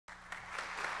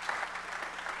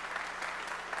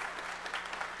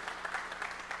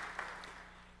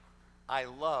I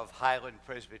love Highland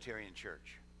Presbyterian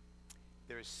Church.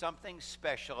 There is something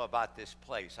special about this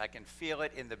place. I can feel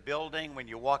it in the building when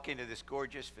you walk into this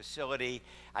gorgeous facility.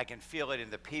 I can feel it in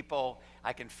the people.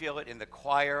 I can feel it in the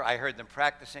choir. I heard them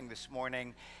practicing this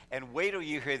morning. And wait till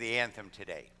you hear the anthem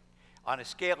today. On a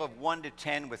scale of 1 to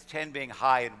 10, with 10 being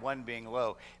high and 1 being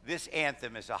low, this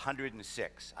anthem is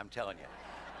 106, I'm telling you.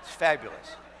 It's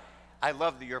fabulous. I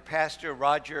love that your pastor,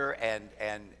 Roger, and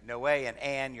Noe and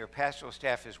Ann, your pastoral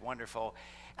staff is wonderful.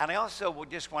 And I also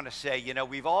would just want to say, you know,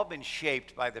 we've all been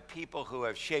shaped by the people who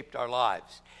have shaped our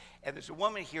lives. And there's a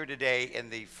woman here today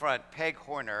in the front, Peg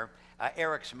Horner,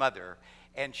 Eric's mother,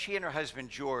 and she and her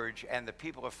husband, George, and the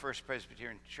people of First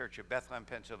Presbyterian Church of Bethlehem,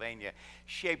 Pennsylvania,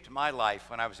 shaped my life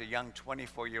when I was a young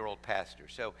 24-year-old pastor.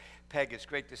 So, Peg, it's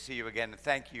great to see you again, and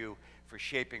thank you for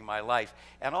shaping my life.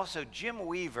 And also, Jim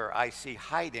Weaver, I see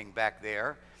hiding back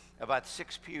there, about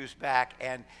 6 pews back.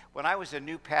 And when I was a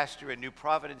new pastor in New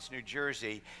Providence, New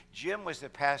Jersey, Jim was the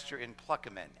pastor in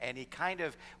Pluckerman, and he kind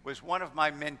of was one of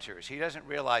my mentors. He doesn't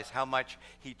realize how much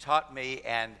he taught me,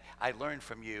 and I learned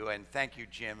from you. And thank you,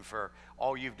 Jim, for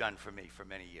all you've done for me for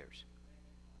many years.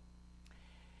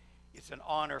 It's an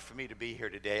honor for me to be here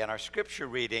today, and our scripture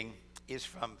reading is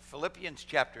from Philippians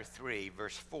chapter 3,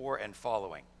 verse 4 and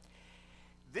following.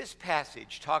 This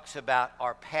passage talks about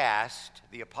our past,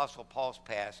 the Apostle Paul's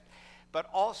past, but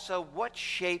also what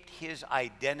shaped his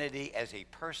identity as a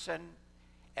person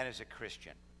and as a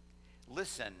Christian.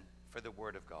 Listen for the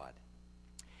word of God.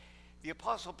 The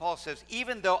Apostle Paul says,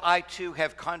 even though I too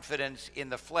have confidence in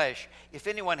the flesh, if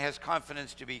anyone has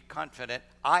confidence to be confident,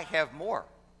 I have more.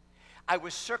 I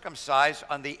was circumcised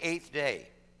on the 8th day,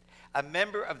 a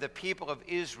member of the people of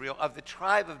Israel, of the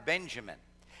tribe of Benjamin,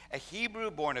 a Hebrew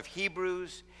born of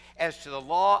Hebrews, as to the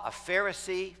law a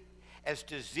Pharisee, as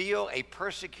to zeal a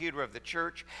persecutor of the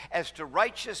church, as to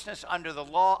righteousness under the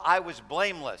law I was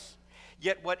blameless.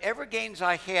 Yet whatever gains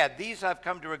I had, these I've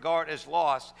come to regard as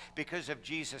loss because of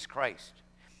Jesus Christ.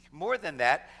 More than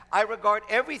that, I regard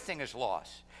everything as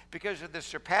loss because of the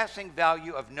surpassing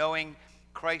value of knowing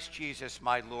Christ Jesus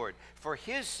my Lord. For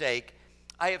his sake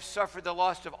I have suffered the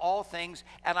loss of all things,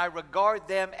 and I regard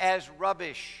them as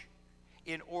rubbish,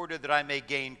 in order that I may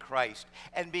gain Christ.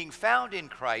 And being found in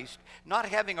Christ, not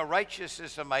having a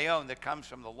righteousness of my own that comes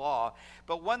from the law,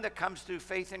 but one that comes through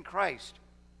faith in Christ,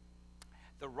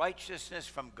 the righteousness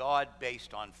from God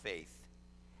based on faith.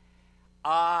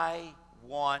 I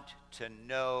want to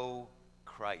know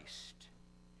Christ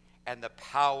and the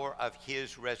power of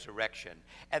his resurrection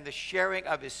and the sharing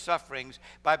of his sufferings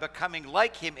by becoming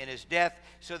like him in his death,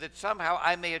 so that somehow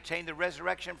I may attain the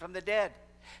resurrection from the dead.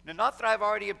 Now, not that I've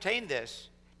already obtained this,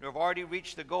 nor have already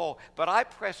reached the goal, but I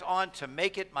press on to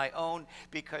make it my own,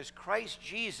 because Christ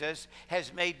Jesus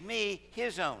has made me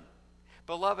his own.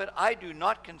 Beloved, I do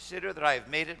not consider that I have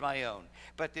made it my own,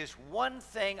 but this one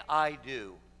thing I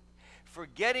do,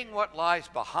 forgetting what lies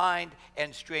behind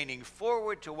and straining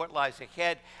forward to what lies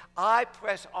ahead, I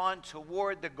press on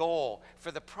toward the goal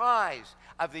for the prize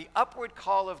of the upward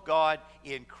call of God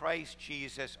in Christ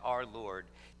Jesus our Lord.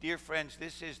 Dear friends,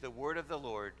 this is the word of the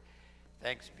Lord.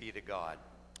 Thanks be to God.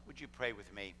 Would you pray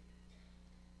with me?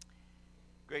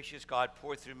 Gracious God,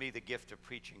 pour through me the gift of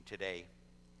preaching today,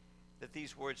 that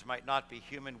these words might not be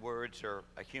human words or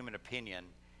a human opinion,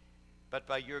 but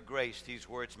by your grace, these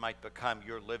words might become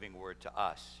your living word to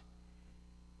us.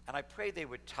 And I pray they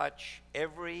would touch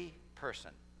every person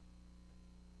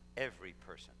at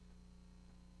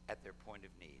their point of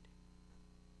need.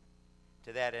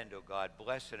 To that end, O God,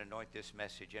 bless and anoint this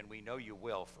message, and we know you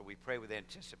will, for we pray with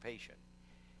anticipation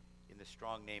in the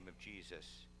strong name of Jesus,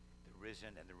 the risen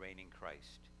and the reigning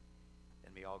Christ.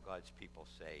 And may all God's people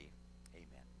say,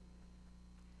 amen.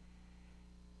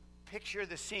 Picture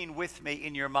the scene with me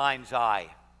in your mind's eye.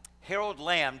 Harold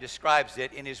Lamb describes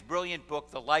it in his brilliant book,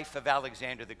 The Life of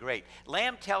Alexander the Great.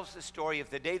 Lamb tells the story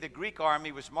of the day the Greek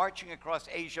army was marching across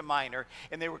Asia Minor,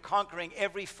 and they were conquering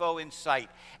every foe in sight.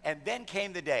 And then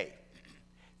came the day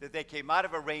that they came out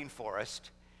of a rainforest,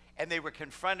 and they were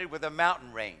confronted with a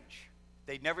mountain range.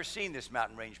 They'd never seen this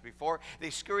mountain range before.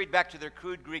 They scurried back to their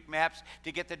crude Greek maps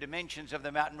to get the dimensions of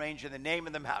the mountain range and the name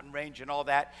of the mountain range and all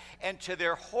that. And to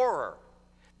their horror,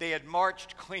 they had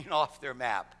marched clean off their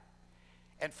map.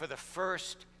 And for the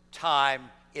first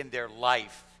time in their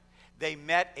life, they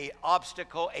met an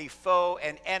obstacle, a foe,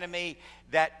 an enemy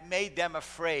that made them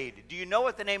afraid. Do you know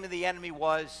what the name of the enemy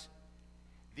was?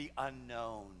 The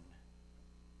unknown.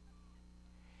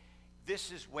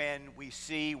 This is when we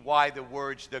see why the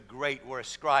words "the Great" were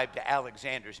ascribed to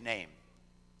Alexander's name.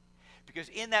 Because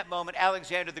in that moment,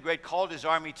 Alexander the Great called his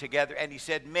army together and he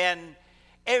said, "Men,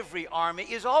 Every army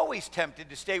is always tempted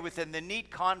to stay within the neat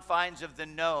confines of the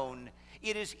known.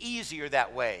 It is easier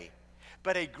that way.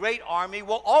 But a great army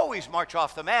will always march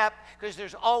off the map because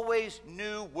there's always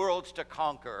new worlds to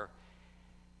conquer.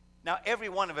 Now, every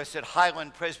one of us at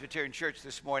Highland Presbyterian Church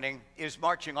this morning is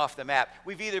marching off the map.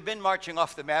 We've either been marching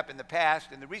off the map in the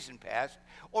past, in the recent past,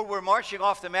 or we're marching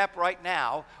off the map right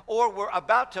now, or we're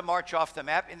about to march off the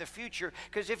map in the future.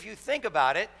 Because if you think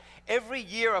about it, every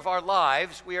year of our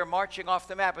lives, we are marching off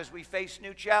the map as we face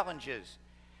new challenges.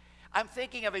 I'm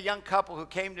thinking of a young couple who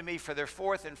came to me for their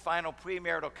fourth and final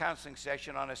premarital counseling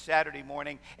session on a Saturday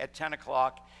morning at 10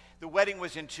 o'clock. The wedding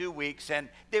was in 2 weeks, and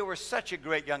they were such a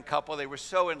great young couple. They were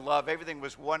so in love. Everything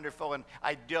was wonderful and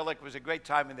idyllic. It was a great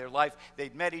time in their life.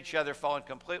 They'd met each other, fallen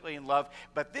completely in love.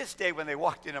 But this day when they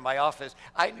walked into my office,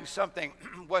 I knew something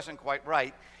wasn't quite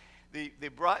right.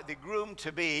 The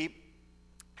groom-to-be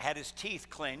had his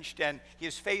teeth clenched, and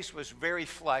his face was very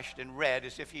flushed and red,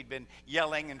 as if he'd been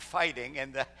yelling and fighting.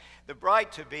 And the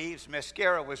bride-to-be's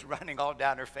mascara was running all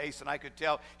down her face, and I could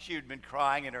tell she had been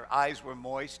crying, and her eyes were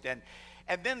moist.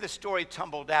 And then the story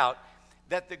tumbled out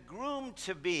that the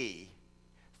groom-to-be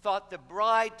thought the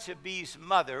bride-to-be's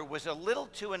mother was a little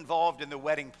too involved in the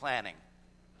wedding planning.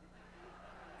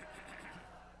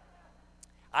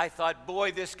 I thought,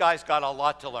 boy, this guy's got a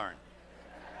lot to learn.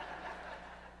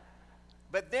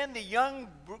 But then the young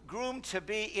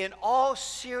groom-to-be, in all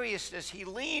seriousness, he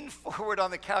leaned forward on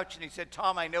the couch and he said,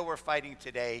 Tom, I know we're fighting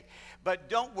today, but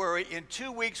don't worry, in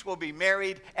 2 weeks we'll be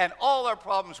married and all our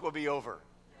problems will be over.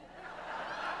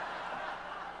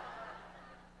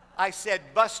 I said,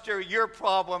 Buster, your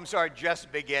problems are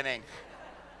just beginning.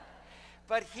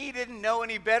 But he didn't know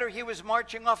any better. He was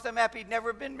marching off the map. He'd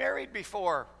never been married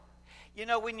before. You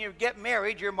know, when you get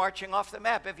married, you're marching off the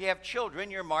map. If you have children,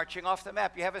 you're marching off the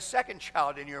map. You have a second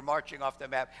child and you're marching off the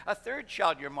map. A third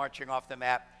child, you're marching off the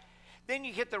map. Then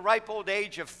you hit the ripe old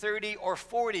age of 30 or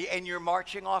 40 and you're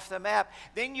marching off the map.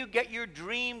 Then you get your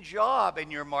dream job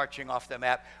and you're marching off the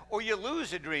map. Or you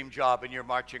lose a dream job and you're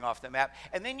marching off the map.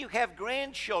 And then you have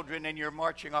grandchildren and you're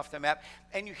marching off the map.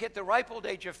 And you hit the ripe old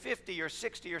age of 50 or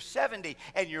 60 or 70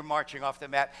 and you're marching off the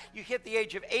map. You hit the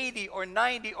age of 80 or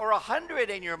 90 or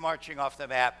 100 and you're marching off the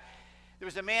map. There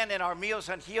was a man in our Meals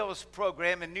on Heels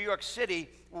program in New York City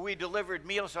where we delivered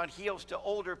Meals on Heels to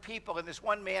older people, and this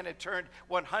one man had turned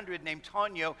 100 named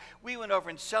Tonyo. We went over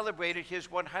and celebrated his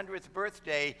 100th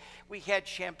birthday. We had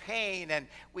champagne and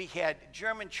we had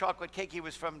German chocolate cake. He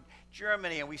was from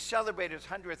Germany, and we celebrated his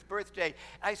 100th birthday.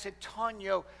 I said,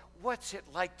 Tonyo, what's it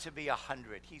like to be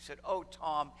 100? He said, oh,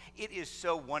 Tom, it is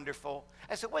so wonderful.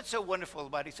 I said, what's so wonderful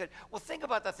about it? He said, well, think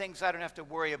about the things I don't have to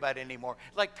worry about anymore,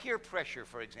 like peer pressure,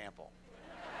 for example.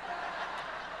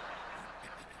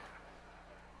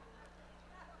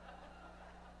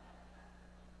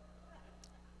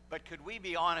 But could we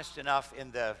be honest enough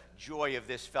in the joy of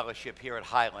this fellowship here at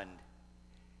Highland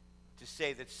to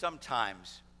say that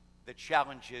sometimes the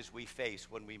challenges we face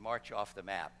when we march off the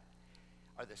map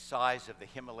are the size of the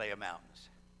Himalaya mountains?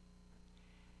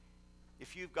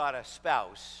 If you've got a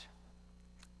spouse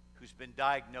who's been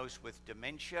diagnosed with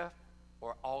dementia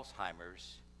or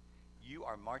Alzheimer's, you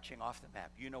are marching off the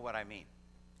map. You know what I mean.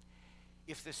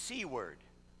 If the C word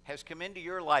has come into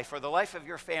your life or the life of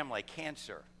your family,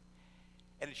 cancer,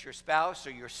 and it's your spouse or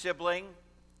your sibling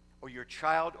or your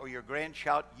child or your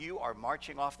grandchild, you are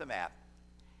marching off the map.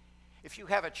 If you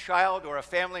have a child or a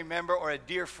family member or a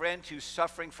dear friend who's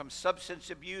suffering from substance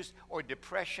abuse or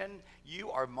depression, you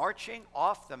are marching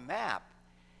off the map.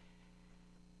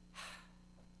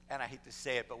 And I hate to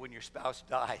say it, but when your spouse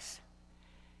dies,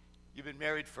 you've been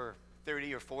married for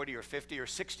 30 or 40 or 50 or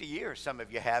 60 years, some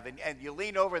of you have, and you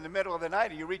lean over in the middle of the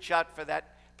night and you reach out for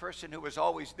that person who was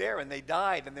always there and they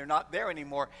died and they're not there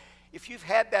anymore. If you've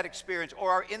had that experience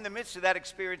or are in the midst of that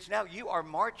experience now, you are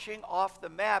marching off the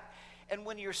map. And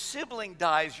when your sibling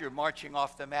dies, you're marching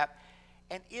off the map.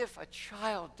 And if a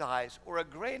child dies or a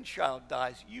grandchild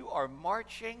dies, you are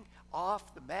marching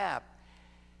off the map.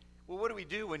 Well, what do we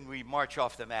do when we march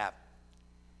off the map?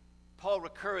 Paul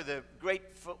Ricoeur, the great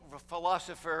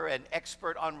philosopher and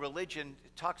expert on religion,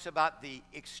 talks about the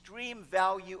extreme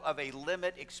value of a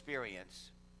limit experience.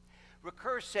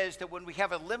 Ricoeur says that when we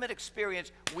have a limit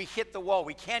experience, we hit the wall.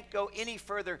 We can't go any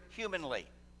further humanly.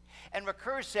 And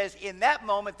Ricoeur says in that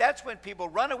moment, that's when people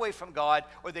run away from God,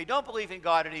 or they don't believe in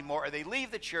God anymore, or they leave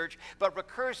the church. But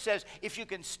Ricoeur says if you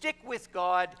can stick with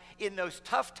God in those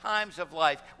tough times of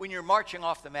life, when you're marching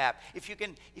off the map, if you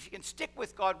can stick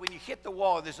with God when you hit the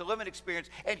wall, and there's a limit experience,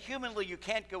 and humanly you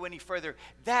can't go any further,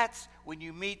 that's when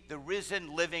you meet the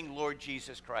risen, living Lord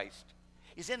Jesus Christ.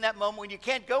 is in that moment when you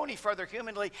can't go any further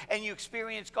humanly and you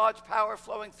experience God's power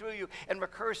flowing through you. And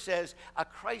McCurr says, a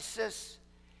crisis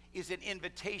is an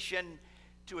invitation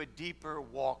to a deeper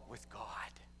walk with God.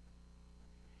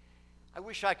 I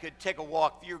wish I could take a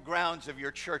walk. Your grounds of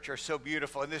your church are so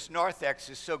beautiful, and this narthex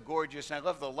is so gorgeous, and I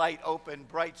love the light, open,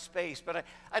 bright space. But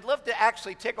I'd love to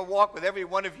actually take a walk with every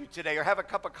one of you today, or have a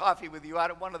cup of coffee with you out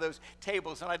at one of those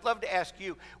tables. And I'd love to ask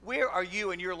you, where are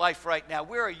you in your life right now?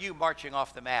 Where are you marching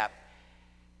off the map?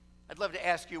 I'd love to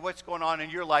ask you what's going on in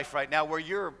your life right now where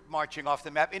you're marching off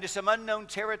the map into some unknown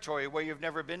territory where you've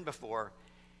never been before.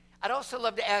 I'd also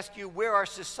love to ask you where our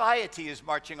society is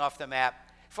marching off the map.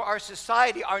 For our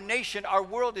society, our nation, our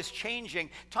world is changing.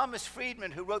 Thomas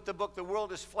Friedman, who wrote the book, The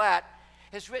World is Flat,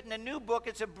 has written a new book.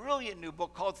 It's a brilliant new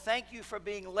book called Thank You for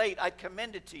Being Late. I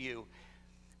commend it to you.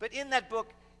 But in that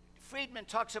book, Friedman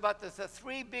talks about the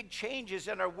three big changes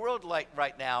in our world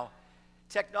right now: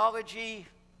 technology,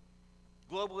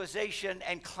 globalization,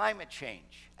 and climate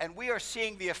change. And we are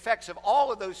seeing the effects of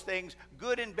all of those things,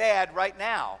 good and bad, right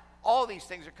now. All these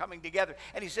things are coming together.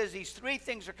 And he says these three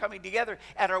things are coming together,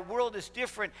 and our world is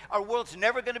different. Our world's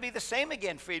never going to be the same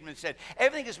again, Friedman said.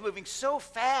 Everything is moving so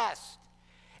fast,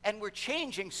 and we're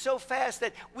changing so fast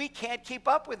that we can't keep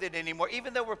up with it anymore.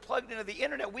 Even though we're plugged into the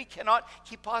internet, we cannot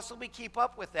possibly keep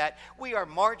up with that. We are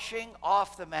marching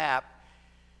off the map.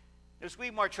 As we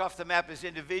march off the map as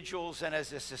individuals and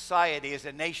as a society, as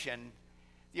a nation,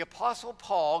 the Apostle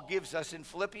Paul gives us in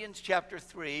Philippians chapter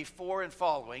 3, 4 and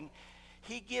following,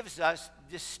 he gives us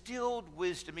distilled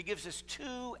wisdom. He gives us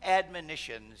two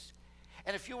admonitions.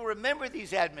 And if you will remember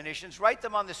these admonitions, write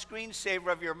them on the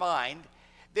screensaver of your mind.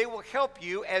 They will help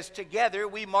you as together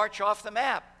we march off the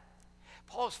map.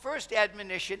 Paul's first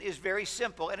admonition is very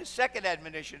simple, and his second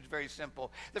admonition is very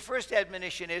simple. The first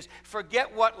admonition is,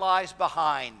 forget what lies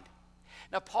behind.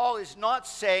 Now, Paul is not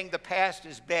saying the past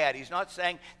is bad. He's not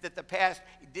saying that the past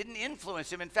didn't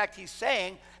influence him. In fact, he's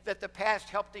saying that the past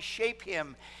helped to shape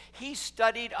him. He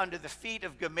studied under the feet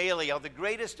of Gamaliel, the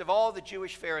greatest of all the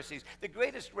Jewish Pharisees, the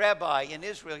greatest rabbi in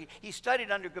Israel. He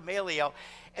studied under Gamaliel.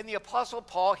 And the Apostle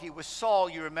Paul, he was Saul,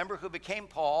 you remember, who became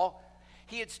Paul.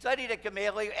 He had studied at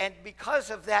Gamaliel, and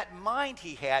because of that mind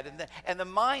he had and the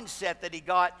mindset that he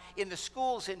got in the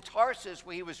schools in Tarsus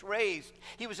where he was raised,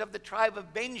 he was of the tribe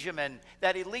of Benjamin,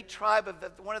 that elite tribe of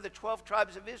one of the 12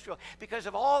 tribes of Israel. Because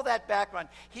of all that background,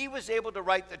 he was able to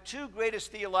write the two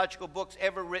greatest theological books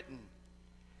ever written,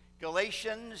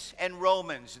 Galatians and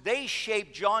Romans. They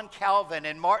shaped John Calvin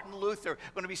and Martin Luther.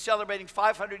 We're going to be celebrating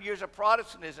 500 years of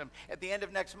Protestantism at the end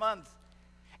of next month.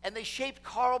 And they shaped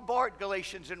Karl Barth,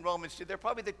 Galatians and Romans too. They're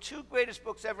probably the two greatest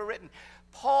books ever written.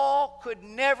 Paul could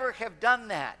never have done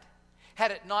that had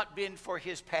it not been for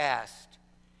his past.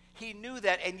 He knew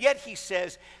that, and yet he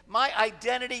says, my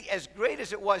identity, as great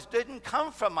as it was, didn't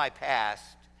come from my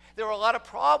past. There were a lot of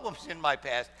problems in my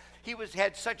past. He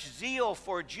had such zeal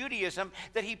for Judaism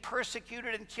that he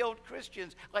persecuted and killed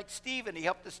Christians, like Stephen. He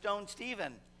helped to stone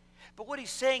Stephen. But what he's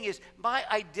saying is, my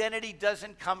identity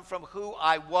doesn't come from who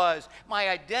I was. My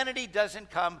identity doesn't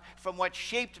come from what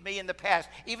shaped me in the past,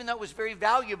 even though it was very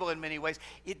valuable in many ways.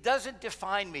 It doesn't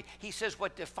define me. He says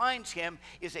what defines him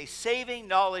is a saving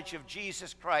knowledge of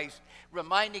Jesus Christ,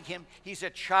 reminding him he's a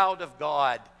child of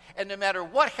God. And no matter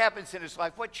what happens in his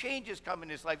life, what changes come in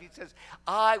his life, he says,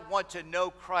 I want to know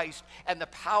Christ and the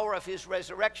power of his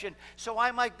resurrection so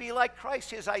I might be like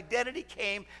Christ. His identity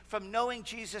came from knowing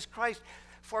Jesus Christ.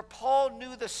 For Paul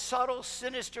knew the subtle,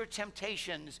 sinister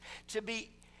temptations to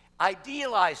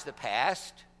idealize the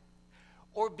past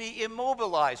or be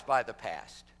immobilized by the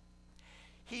past.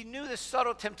 He knew the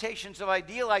subtle temptations of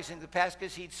idealizing the past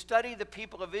because he'd studied the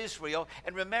people of Israel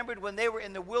and remembered when they were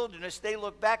in the wilderness, they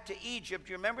looked back to Egypt.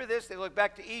 Do you remember this? They looked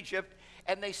back to Egypt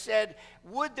and they said,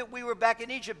 would that we were back in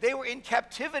Egypt. They were in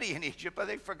captivity in Egypt, but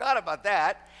they forgot about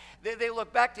that. They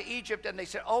looked back to Egypt and they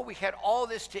said, oh, we had all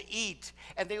this to eat.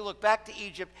 And they looked back to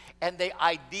Egypt and they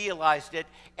idealized it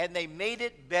and they made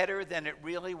it better than it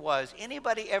really was.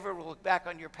 Anybody ever look back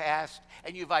on your past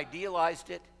and you've idealized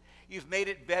it? You've made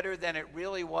it better than it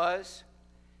really was?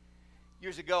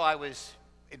 Years ago, I was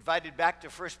invited back to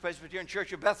First Presbyterian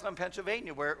Church of Bethlehem,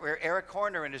 Pennsylvania, where Eric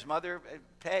Horner and his mother,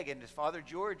 Peg, and his father,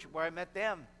 George, where I met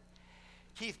them.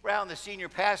 Keith Brown, the senior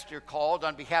pastor, called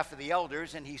on behalf of the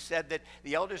elders, and he said that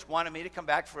the elders wanted me to come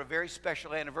back for a very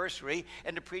special anniversary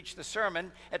and to preach the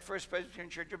sermon at First Presbyterian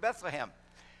Church of Bethlehem.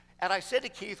 And I said to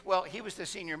Keith, well, he was the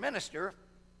senior minister.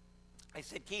 I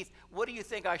said, Keith, what do you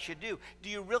think I should do? Do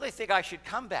you really think I should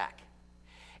come back?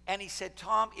 And he said,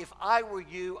 Tom, if I were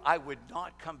you, I would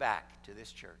not come back to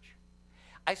this church.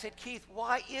 I said, Keith,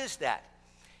 why is that?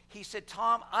 He said,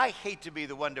 Tom, I hate to be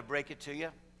the one to break it to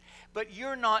you, but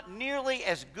you're not nearly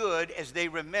as good as they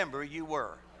remember you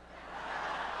were.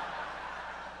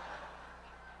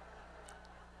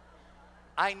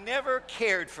 I never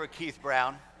cared for Keith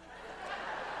Brown.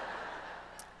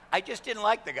 I just didn't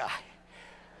like the guy.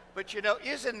 But you know,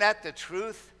 isn't that the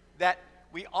truth? That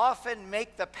we often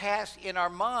make the past in our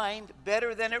mind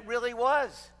better than it really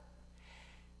was.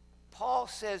 Paul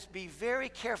says, be very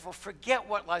careful. Forget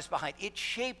what lies behind. It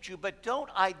shaped you, but don't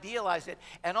idealize it.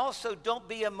 And also don't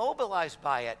be immobilized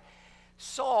by it.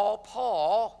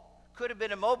 Paul, could have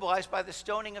been immobilized by the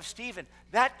stoning of Stephen.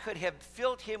 That could have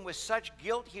filled him with such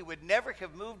guilt he would never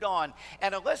have moved on.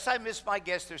 And unless I miss my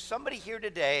guess, there's somebody here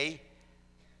today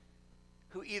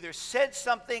who either said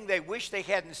something they wish they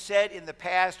hadn't said in the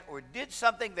past or did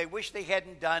something they wish they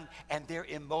hadn't done, and they're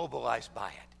immobilized by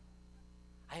it.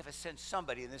 I have a sense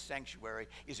somebody in this sanctuary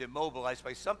is immobilized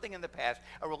by something in the past,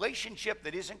 a relationship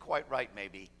that isn't quite right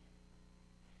maybe.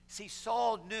 See,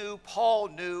 Paul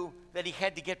knew that he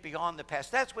had to get beyond the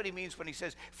past. That's what he means when he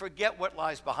says, forget what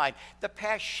lies behind. The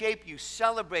past shaped you,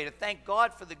 celebrate it, thank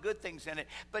God for the good things in it,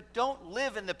 but don't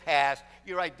live in the past.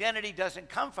 Your identity doesn't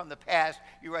come from the past.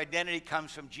 Your identity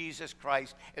comes from Jesus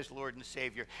Christ as Lord and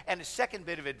Savior. And the second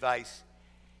bit of advice,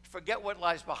 forget what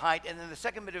lies behind. And then the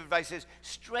second bit of advice is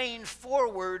strain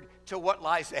forward to what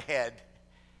lies ahead.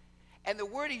 And the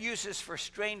word he uses for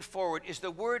strain forward is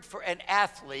the word for an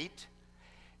athlete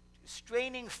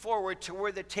straining forward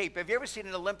toward the tape. Have you ever seen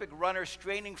an Olympic runner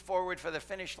straining forward for the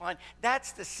finish line?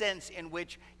 That's the sense in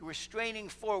which you were straining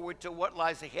forward to what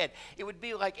lies ahead. It would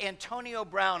be like Antonio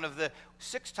Brown of the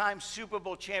 6-time Super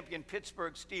Bowl champion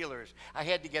Pittsburgh Steelers. I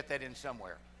had to get that in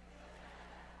somewhere.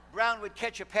 Brown would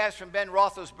catch a pass from Ben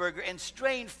Roethlisberger and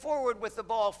strain forward with the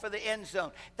ball for the end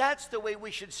zone. That's the way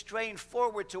we should strain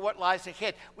forward to what lies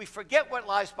ahead. We forget what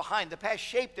lies behind. The past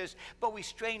shaped us, but we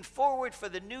strain forward for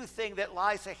the new thing that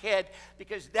lies ahead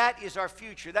because that is our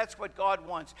future. That's what God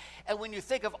wants. And when you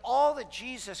think of all that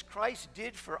Jesus Christ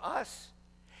did for us,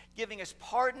 giving us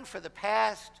pardon for the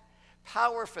past,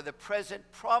 power for the present,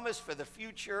 promise for the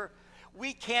future,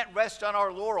 we can't rest on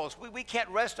our laurels. We can't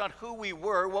rest on who we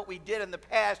were, what we did in the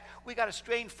past. We got to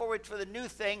strain forward for the new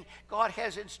thing God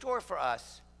has in store for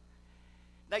us.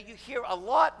 Now, you hear a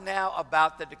lot now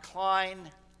about the decline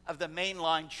of the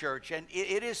mainline church, and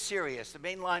it is serious. The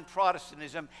mainline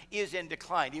Protestantism is in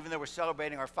decline, even though we're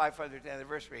celebrating our 500th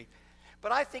anniversary.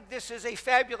 But I think this is a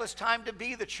fabulous time to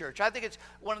be the church. I think it's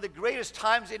one of the greatest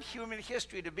times in human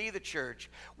history to be the church.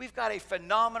 We've got a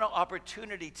phenomenal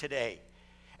opportunity today.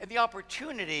 And the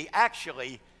opportunity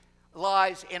actually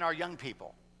lies in our young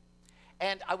people.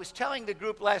 And I was telling the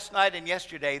group last night and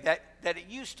yesterday that it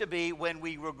used to be when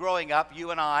we were growing up, you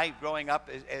and I growing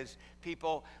up as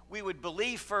people, we would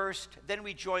believe first, then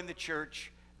we join the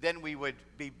church, then we would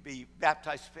be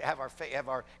baptized,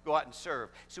 go out and serve.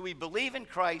 So we believe in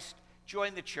Christ,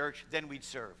 join the church, then we'd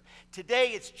serve. Today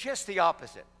it's just the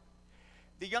opposite.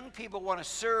 The young people want to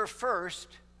serve first,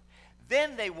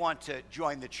 then they want to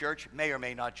join the church, may or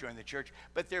may not join the church,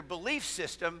 but their belief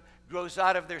system grows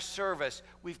out of their service.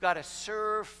 We've got to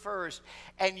serve first.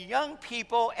 And young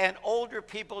people and older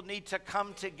people need to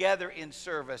come together in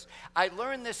service. I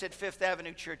learned this at Fifth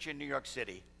Avenue Church in New York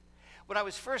City. When I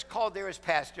was first called there as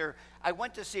pastor, I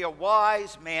went to see a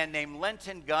wise man named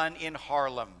Lenton Gunn in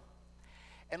Harlem.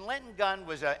 And Lenton Gunn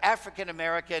was an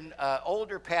African-American,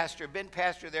 older pastor, been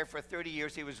pastor there for 30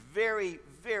 years. He was very,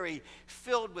 very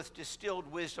filled with distilled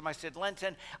wisdom. I said,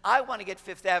 Lenton, I want to get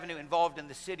Fifth Avenue involved in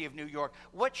the city of New York.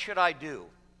 What should I do?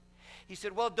 He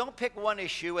said, well, don't pick one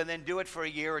issue and then do it for a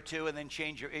year or two and then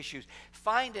change your issues.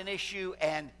 Find an issue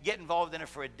and get involved in it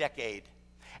for a decade.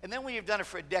 And then when you've done it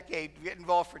for a decade, get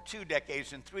involved for 2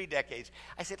 decades and 3 decades.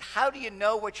 I said, how do you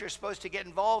know what you're supposed to get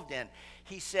involved in?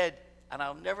 He said, and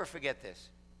I'll never forget this,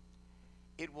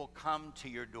 it will come to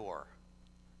your door.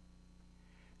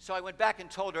 So I went back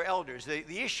and told our elders,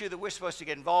 the issue that we're supposed to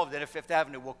get involved in at Fifth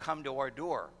Avenue will come to our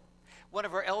door. One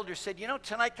of our elders said, you know,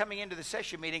 tonight coming into the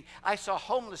session meeting, I saw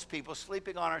homeless people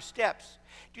sleeping on our steps.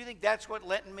 Do you think that's what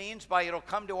Lenten means by it'll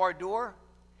come to our door?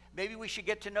 Maybe we should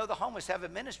get to know the homeless, have a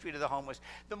ministry to the homeless.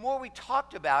 The more we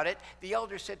talked about it, the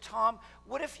elder said, Tom,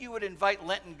 what if you would invite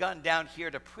Lenton Gunn down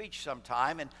here to preach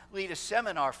sometime and lead a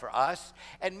seminar for us?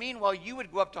 And meanwhile, you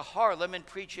would go up to Harlem and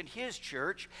preach in his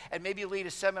church and maybe lead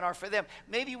a seminar for them.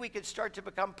 Maybe we could start to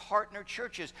become partner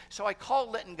churches. So I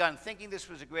called Lenton Gunn thinking this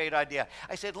was a great idea.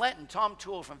 I said, Lenton, Tom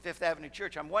Tewell from Fifth Avenue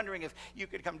Church, I'm wondering if you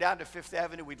could come down to Fifth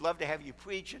Avenue. We'd love to have you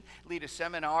preach and lead a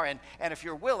seminar. And if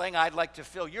you're willing, I'd like to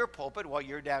fill your pulpit while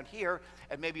you're down here,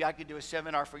 and maybe I could do a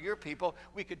seminar for your people.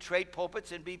 We could trade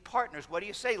pulpits and be partners. What do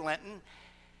you say, Lenton?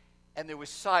 And there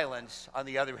was silence on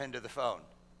the other end of the phone.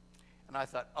 And I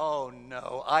thought, oh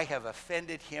no, I have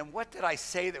offended him. What did I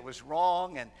say that was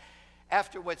wrong? And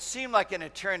after what seemed like an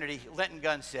eternity, Linton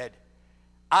Gunn said,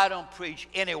 I don't preach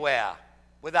anywhere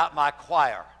without my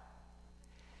choir.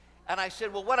 And I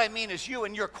said, well, what I mean is you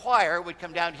and your choir would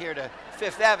come down here to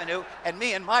Fifth Avenue, and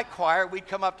me and my choir, we'd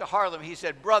come up to Harlem. He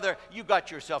said, brother, you got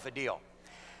yourself a deal.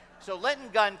 So Linton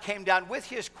Gunn came down with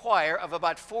his choir of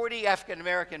about 40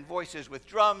 African-American voices with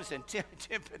drums and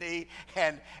timpani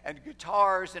and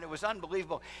guitars, and it was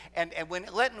unbelievable. And when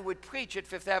Linton would preach at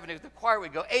Fifth Avenue, the choir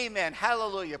would go, amen,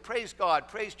 hallelujah, praise God,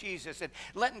 praise Jesus. And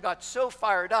Linton got so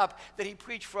fired up that he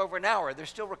preached for over an hour. They're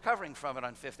still recovering from it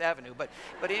on Fifth Avenue. But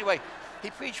anyway, he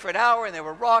preached for an hour, and they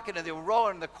were rocking, and they were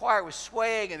rolling, and the choir was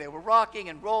swaying, and they were rocking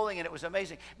and rolling, and it was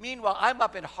amazing. Meanwhile, I'm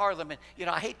up in Harlem, and,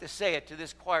 I hate to say it to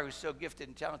this choir who's so gifted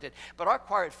and talented, but our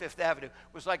choir at Fifth Avenue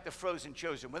was like the Frozen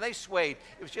Chosen. When they swayed,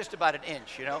 it was just about an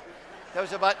inch, That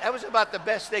was about the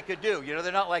best they could do.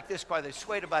 They're not like this choir. They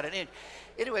swayed about an inch.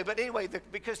 Anyway,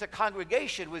 because the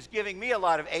congregation was giving me a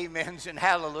lot of amens and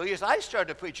hallelujahs, I started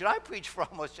to preach, and I preached for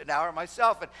almost an hour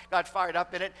myself and got fired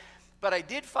up in it. But I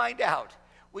did find out,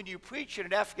 when you preach in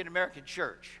an African-American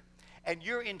church, and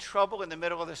you're in trouble in the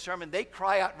middle of the sermon, they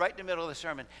cry out right in the middle of the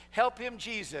sermon, help him,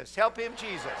 Jesus, help him,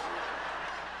 Jesus.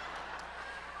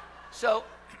 So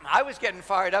I was getting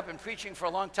fired up and preaching for a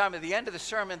long time. At the end of the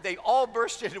sermon, they all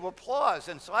burst into applause.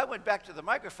 And so I went back to the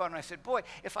microphone and I said, boy,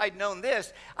 if I'd known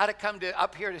this, I'd have come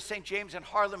up here to St. James in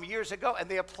Harlem years ago. And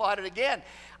they applauded again.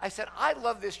 I said, I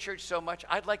love this church so much,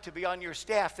 I'd like to be on your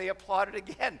staff. They applauded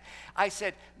again. I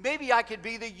said, maybe I could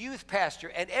be the youth pastor.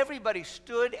 And everybody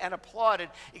stood and applauded,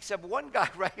 except one guy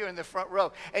right here in the front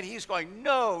row. And he's going,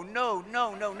 no, no,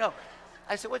 no, no, no.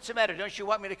 I said, what's the matter? Don't you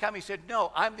want me to come? He said,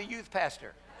 no, I'm the youth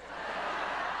pastor.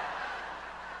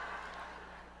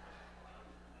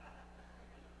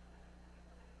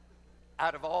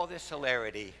 Out of all this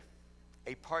hilarity,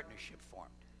 a partnership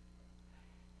formed.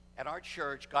 And our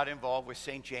church got involved with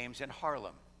St. James in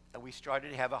Harlem, and we started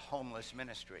to have a homeless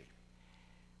ministry.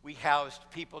 We housed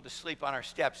people to sleep on our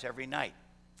steps every night.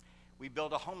 We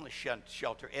built a homeless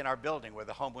shelter in our building where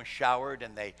the homeless showered,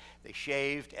 and they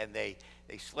shaved, and they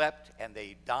slept, and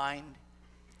they dined.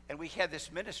 And we had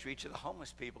this ministry to the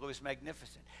homeless people. It was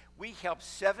magnificent. We helped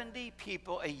 70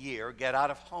 people a year get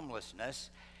out of homelessness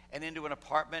and into an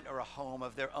apartment or a home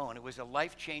of their own. It was a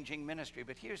life-changing ministry,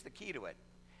 but here's the key to it.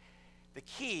 The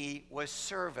key was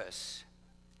service.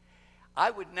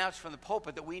 I would announce from the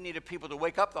pulpit that we needed people to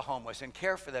wake up the homeless and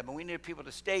care for them, and we needed people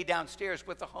to stay downstairs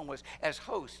with the homeless as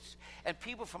hosts. And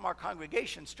people from our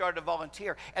congregation started to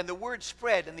volunteer, and the word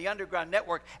spread in the underground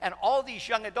network, and all these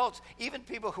young adults, even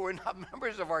people who were not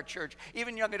members of our church,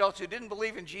 even young adults who didn't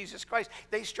believe in Jesus Christ,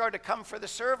 they started to come for the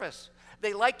service.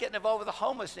 They liked getting involved with the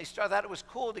homeless, and they thought it was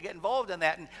cool to get involved in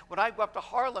that. And when I go up to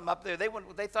Harlem up there,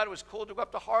 they thought it was cool to go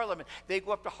up to Harlem, and they'd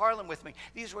go up to Harlem with me.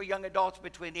 These were young adults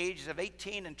between the ages of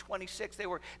 18 and 26.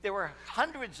 There were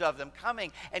hundreds of them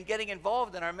coming and getting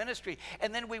involved in our ministry.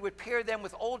 And then we would pair them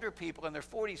with older people in their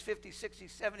 40s, 50s,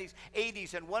 60s, 70s,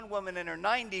 80s, and one woman in her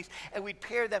 90s, and we'd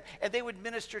pair them, and they would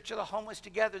minister to the homeless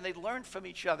together, and they'd learn from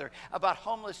each other about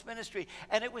homeless ministry,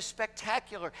 and it was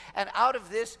spectacular. And out of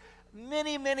this,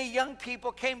 many, many young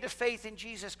people came to faith in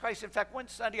Jesus Christ. In fact, one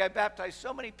Sunday I baptized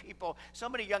so many people, so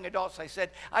many young adults, I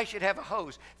said, I should have a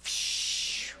hose.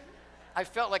 I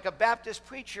felt like a Baptist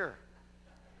preacher.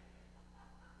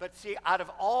 But see, out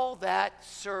of all that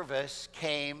service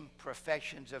came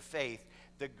professions of faith.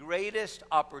 The greatest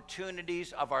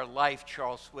opportunities of our life,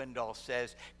 Charles Swindoll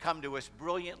says, come to us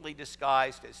brilliantly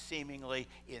disguised as seemingly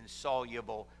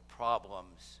insoluble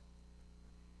problems.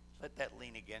 Let that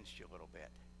lean against you a little bit.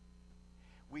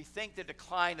 We think the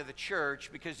decline of the church,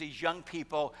 because these young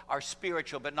people are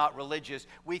spiritual but not religious,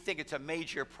 we think it's a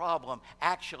major problem.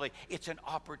 Actually, it's an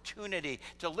opportunity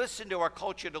to listen to our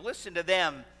culture, to listen to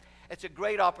them. It's a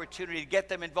great opportunity to get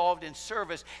them involved in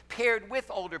service, paired with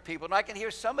older people. And I can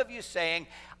hear some of you saying,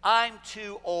 I'm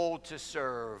too old to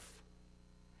serve.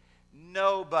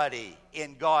 Nobody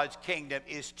in God's kingdom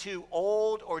is too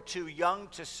old or too young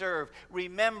to serve.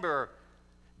 Remember,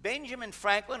 Benjamin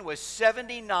Franklin was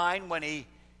 79 when he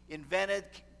invented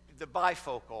the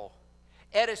bifocal.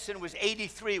 Edison was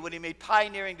 83 when he made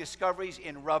pioneering discoveries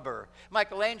in rubber.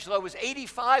 Michelangelo was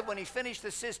 85 when he finished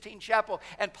the Sistine Chapel.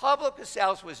 And Pablo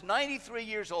Casals was 93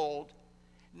 years old.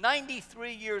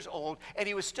 93 years old, and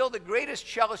he was still the greatest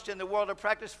cellist in the world and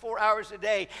practiced 4 hours a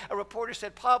day. A reporter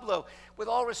said, Pablo, with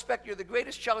all respect, you're the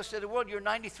greatest cellist in the world. You're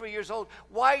 93 years old.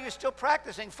 Why are you still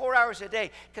practicing 4 hours a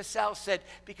day? Casals said,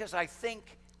 because I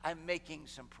think I'm making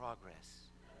some progress.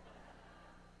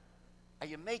 Are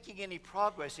you making any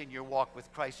progress in your walk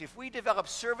with Christ? If we develop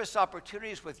service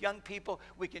opportunities with young people,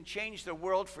 we can change the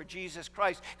world for Jesus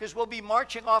Christ, because we'll be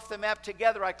marching off the map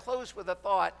together. I close with a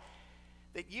thought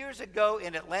that years ago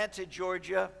in Atlanta,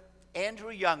 Georgia, Andrew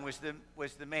Young was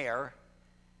the mayor,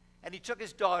 and he took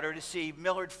his daughter to see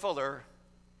Millard Fuller,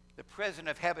 the president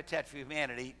of Habitat for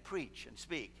Humanity, preach and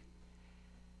speak.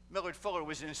 Millard Fuller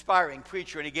was an inspiring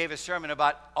preacher, and he gave a sermon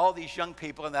about all these young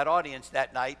people in that audience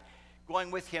that night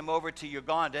going with him over to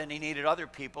Uganda, and he needed other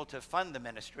people to fund the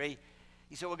ministry.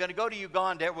 He said, we're going to go to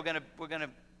Uganda. We're going to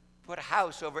put a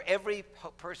house over every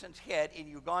person's head in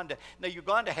Uganda. Now,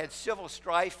 Uganda had civil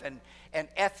strife and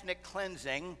ethnic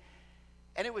cleansing,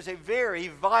 and it was a very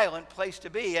violent place to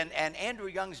be. And Andrew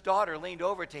Young's daughter leaned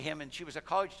over to him, and she was a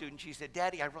college student. She said,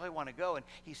 Daddy, I really want to go. And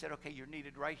he said, okay, you're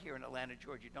needed right here in Atlanta,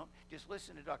 Georgia. Don't just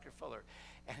listen to Dr. Fuller.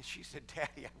 And she said,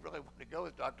 Daddy, I really want to go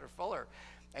with Dr. Fuller.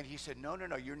 And he said, no,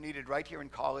 you're needed right here in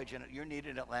college, and you're needed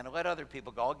in Atlanta. Let other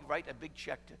people go. I'll write a big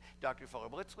check to Dr. Fuller.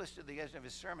 But let's listen to the end of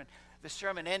his sermon. The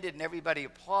sermon ended, and everybody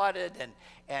applauded.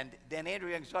 And then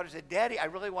Andrew Young's daughter said, Daddy, I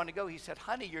really want to go. He said,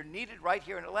 honey, you're needed right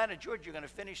here in Atlanta, Georgia. You're going to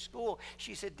finish school.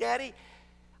 She said, Daddy,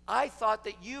 I thought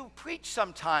that you preach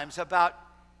sometimes about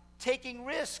taking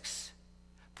risks,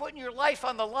 putting your life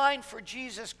on the line for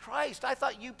Jesus Christ. I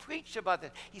thought you preached about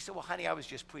that. He said, well, honey, I was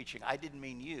just preaching. I didn't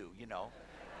mean you, you know.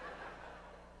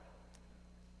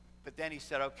 But then he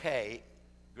said, okay,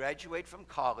 graduate from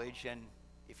college, and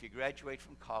if you graduate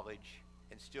from college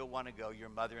and still want to go, your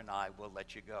mother and I will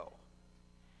let you go.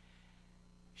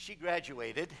 She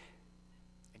graduated,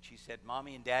 and she said,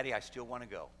 Mommy and Daddy, I still want to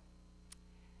go.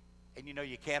 And you know,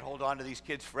 you can't hold on to these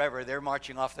kids forever. They're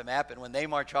marching off the map, and when they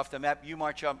march off the map, you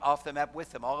march off the map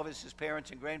with them. All of us as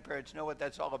parents and grandparents know what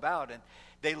that's all about, and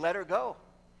they let her go.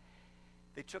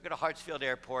 They took her to Hartsfield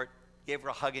Airport, gave her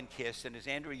a hug and kiss, and as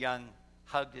Andrew Young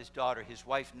hugged his daughter, his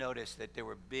wife noticed that there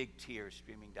were big tears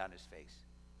streaming down his face.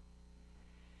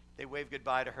 They waved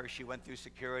goodbye to her. She went through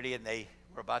security, and they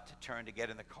were about to turn to get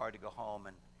in the car to go home.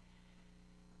 And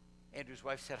Andrew's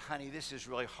wife said, honey, this is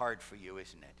really hard for you,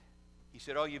 isn't it? He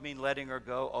said, oh, you mean letting her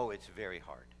go? Oh, it's very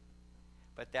hard.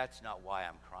 But that's not why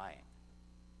I'm crying.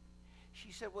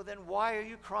 She said, well, then why are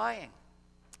you crying?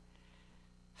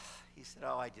 He said,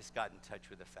 oh, I just got in touch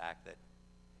with the fact that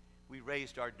we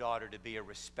raised our daughter to be a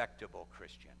respectable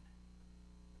Christian.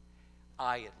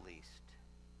 I, at least,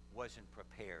 wasn't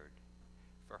prepared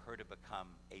for her to become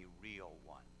a real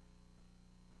one.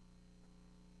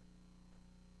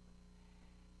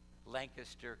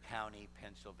 Lancaster County,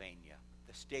 Pennsylvania,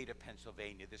 the state of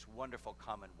Pennsylvania, this wonderful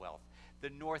commonwealth, the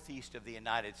northeast of the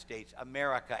United States,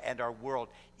 America, and our world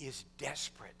is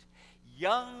desperate.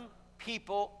 Young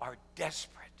people are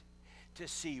desperate to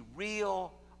see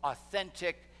real,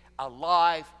 authentic,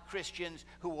 alive Christians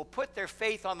who will put their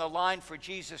faith on the line for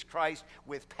Jesus Christ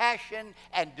with passion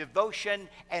and devotion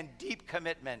and deep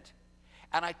commitment.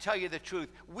 And I tell you the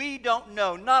truth, we don't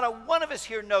know. Not a one of us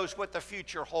here knows what the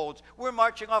future holds. We're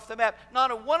marching off the map. Not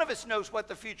a one of us knows what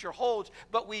the future holds,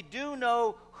 but we do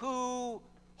know who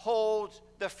holds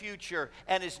the future,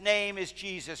 and his name is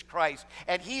Jesus Christ.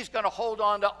 And he's going to hold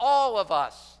on to all of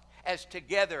us as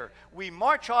together we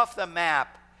march off the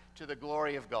map to the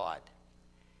glory of God.